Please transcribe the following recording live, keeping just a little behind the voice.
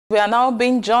We are now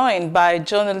being joined by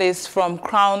journalists from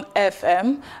Crown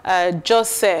FM,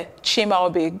 Jose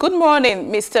Chimaobi. Good morning,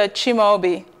 Mr.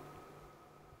 Chimaobi.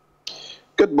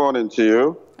 Good morning to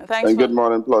you, and good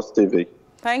morning, Plus TV.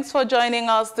 Thanks for joining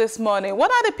us this morning. What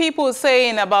are the people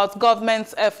saying about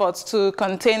government's efforts to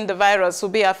contain the virus will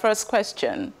be our first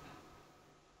question.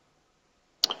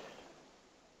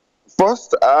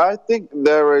 First, I think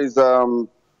there is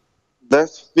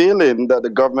this feeling that the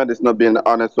government is not being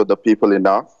honest with the people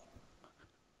enough,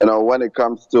 when it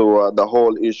comes to the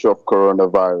whole issue of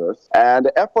coronavirus. And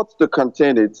the efforts to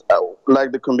contain it,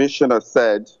 like the commissioner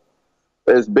said,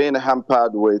 is being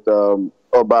hampered with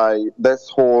by this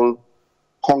whole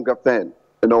hunger thing.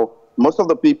 Most of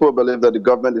the people believe that the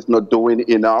government is not doing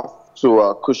enough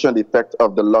to cushion the effect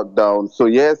of the lockdown. So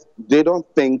yes, they don't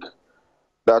think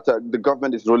that the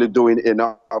government is really doing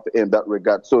enough in that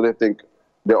regard. So they think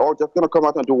they're all just going to come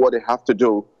out and do what they have to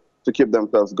do to keep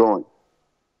themselves going.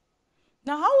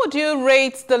 Now, how would you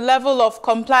rate the level of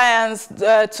compliance to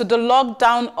the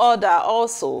lockdown order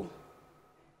also?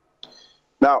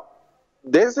 Now,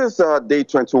 this is day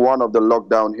 21 of the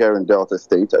lockdown here in Delta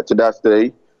State. To that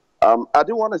day, I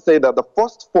do want to say that the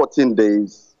first 14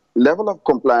 days, level of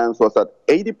compliance was at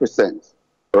 80%,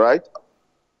 right?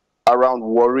 Around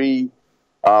Warri,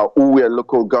 Uwe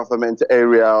local government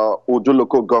area, Udu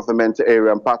local government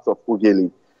area, and parts of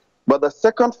Ughelli. But the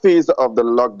second phase of the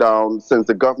lockdown, since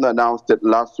the governor announced it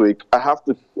last week, I have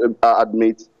to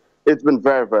admit, it's been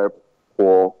very, very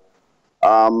poor.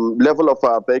 Level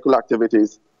of vehicle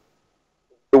activities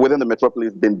within the metropolis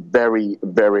has been very,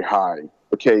 very high.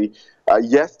 Okay.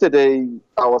 Yesterday,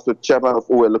 I was with chairman of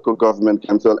Uwe Local Government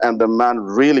Council, and the man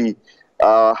really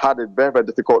had a very, very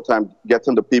difficult time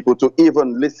getting the people to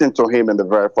even listen to him in the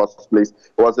very first place.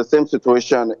 It was the same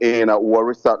situation in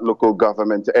Warri South local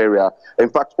government area. In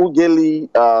fact, Ughelli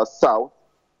South,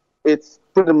 it's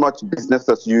pretty much business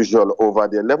as usual over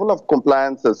there. Level of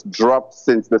compliance has dropped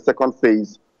since the second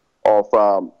phase of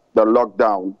the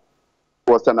lockdown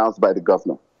was announced by the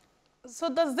governor.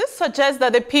 So does this suggest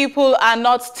that the people are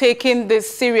not taking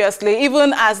this seriously,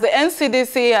 even as the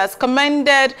NCDC has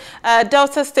commended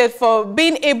Delta State for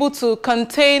being able to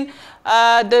contain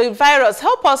the virus?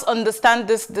 Help us understand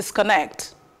this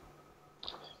disconnect.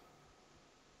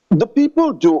 The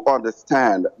people do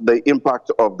understand the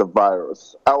impact of the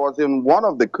virus. I was in one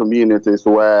of the communities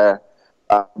where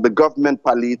the government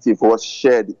palliative was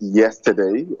shared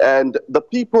yesterday, and the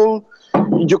people,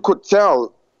 you could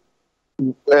tell,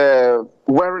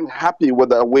 weren't happy with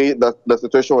the way that the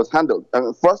situation was handled.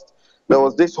 And first, there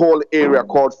was this whole area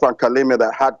called Frankaleme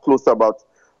that had close to about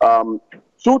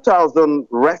 2,000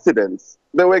 residents.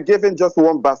 They were given just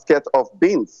one basket of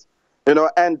beans,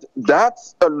 and that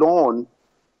alone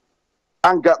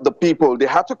angered the people. They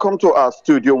had to come to our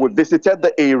studio. We visited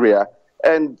the area,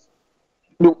 and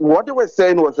what they were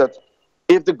saying was that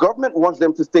if the government wants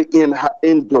them to stay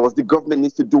indoors, the government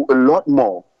needs to do a lot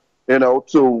more,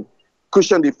 to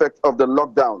cushion the effect of the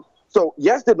lockdown. So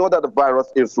yes, they know that the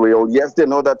virus is real. Yes, they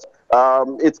know that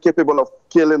it's capable of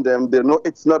killing them. They know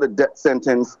it's not a death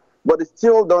sentence, but they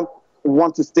still don't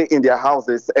want to stay in their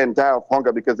houses and die of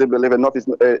hunger because they believe a lot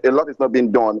is not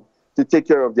being done to take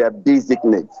care of their basic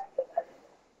needs.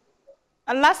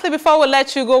 And lastly, before we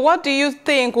let you go, what do you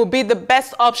think will be the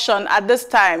best option at this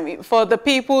time for the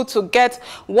people to get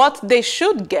what they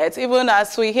should get, even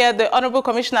as we hear the Honorable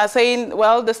Commissioner saying,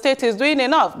 well, the state is doing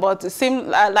enough, but it seems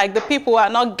like the people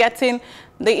are not getting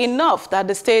the enough that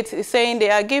the state is saying they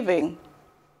are giving?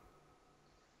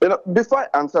 Before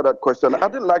I answer that question,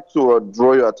 I'd like to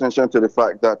draw your attention to the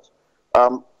fact that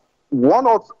one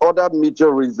of other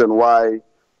major reason why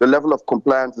the level of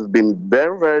compliance has been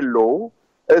very, very low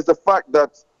is the fact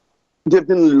that there have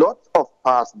been lots of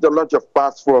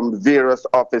pass from various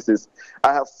offices.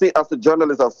 I have seen, as a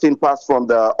journalist, I've seen pass from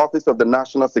the Office of the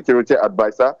National Security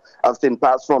Advisor. I've seen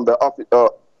pass from the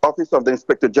Office of the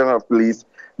Inspector General of Police,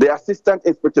 the Assistant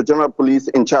Inspector General of Police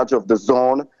in charge of the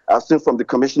zone. I've seen from the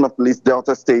Commissioner of Police,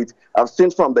 Delta State. I've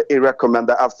seen from the area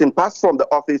commander. I've seen pass from the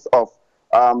Office of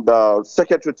the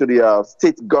Secretary to the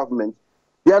state government.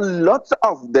 There are lots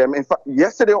of them. In fact,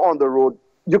 yesterday on the road,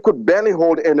 you could barely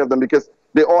hold any of them because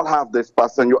they all have this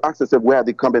pass, and you ask yourself, where are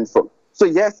they coming from? So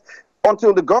yes,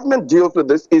 until the government deals with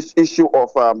this issue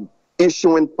of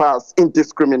issuing pass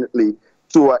indiscriminately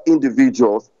to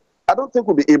individuals, I don't think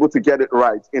we'll be able to get it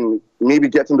right in maybe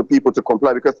getting the people to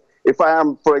comply. Because if I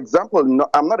am, for example,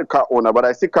 I'm not a car owner, but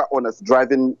I see car owners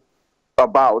driving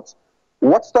about,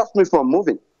 what stops me from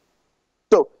moving?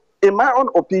 So in my own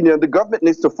opinion, the government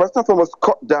needs to first and foremost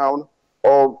cut down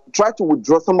or try to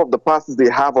withdraw some of the passes they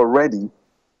have already,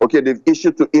 okay, they've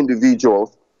issued to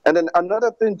individuals, And then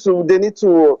another thing too, they need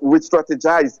to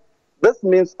re-strategize. This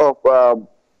means of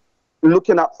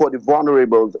looking out for the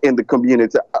vulnerables in the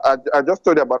community. I just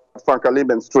told you about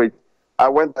Frankaleben Street. I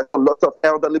went to lots of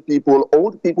elderly people,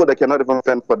 old people that cannot even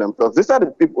fend for themselves. These are the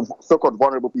people, so-called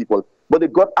vulnerable people, but they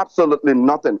got absolutely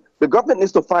nothing. The government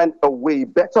needs to find a way,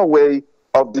 better way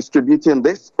of distributing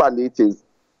these palliatives.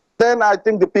 Then I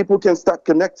think the people can start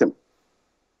connecting.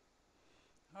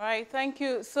 All right, thank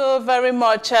you so very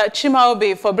much,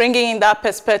 Chimaobi, for bringing in that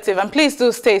perspective. And please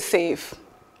do stay safe.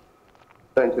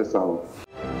 Thank you, Sam.